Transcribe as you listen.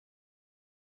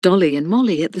Dolly and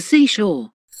Molly at the Seashore.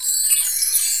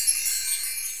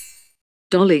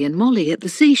 Dolly and Molly at the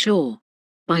Seashore,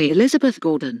 by Elizabeth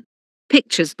Gordon.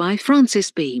 Pictures by Francis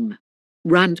Beem.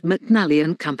 Rand McNally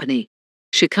and Company,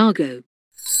 Chicago.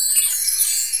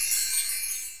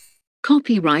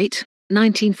 Copyright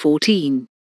 1914.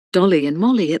 Dolly and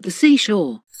Molly at the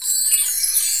Seashore.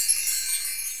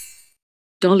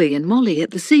 Dolly and Molly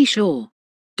at the Seashore.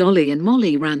 Dolly and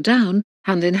Molly ran down,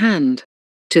 hand in hand,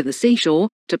 to the seashore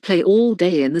to play all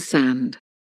day in the sand.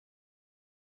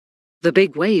 The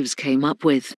big waves came up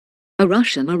with a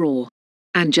rush and a roar,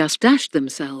 and just dashed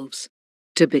themselves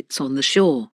to bits on the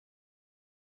shore.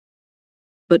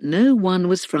 But no one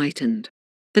was frightened.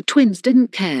 The twins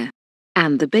didn't care,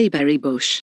 and the bayberry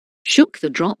bush shook the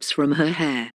drops from her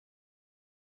hair.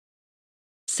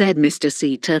 Said Mr.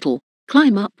 Sea Turtle,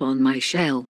 "Climb up on my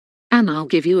shell, and I'll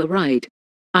give you a ride.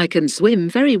 I can swim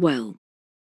very well."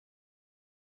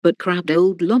 But crabbed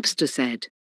old Lobster said,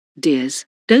 "Dears,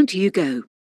 don't you go.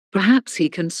 Perhaps he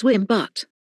can swim, but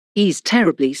he's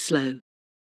terribly slow."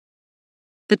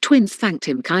 The twins thanked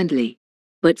him kindly,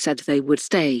 but said they would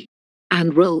stay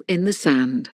and roll in the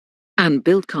sand and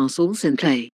build castles in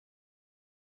clay.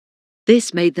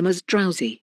 This made them as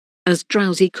drowsy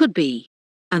could be,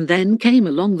 and then came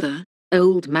along the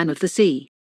old man of the sea.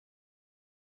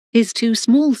 His two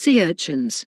small sea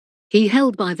urchins he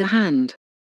held by the hand.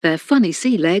 Their funny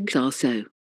sea legs are so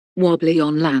wobbly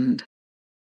on land.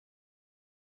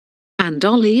 And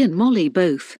Dolly and Molly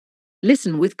both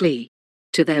listen with glee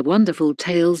to their wonderful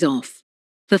tales of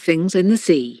the things in the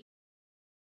sea.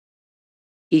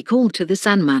 He called to the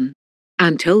Sandman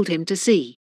and told him to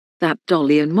see that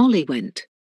Dolly and Molly went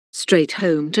straight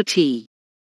home to tea.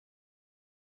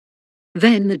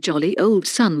 Then the jolly old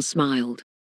sun smiled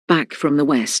back from the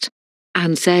west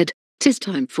and said, "'Tis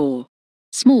time for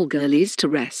small girlies to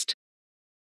rest."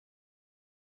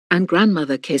 And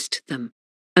grandmother kissed them,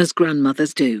 as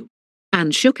grandmothers do,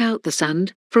 and shook out the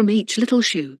sand from each little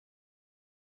shoe.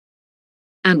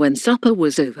 And when supper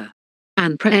was over,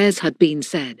 and prayers had been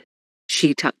said,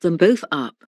 she tucked them both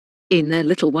up in their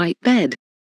little white bed.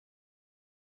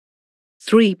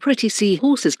 3 pretty sea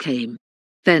horses came,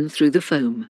 then through the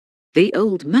foam, the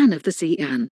old man of the sea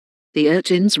and the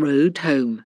urchins rode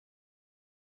home.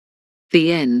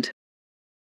 The end.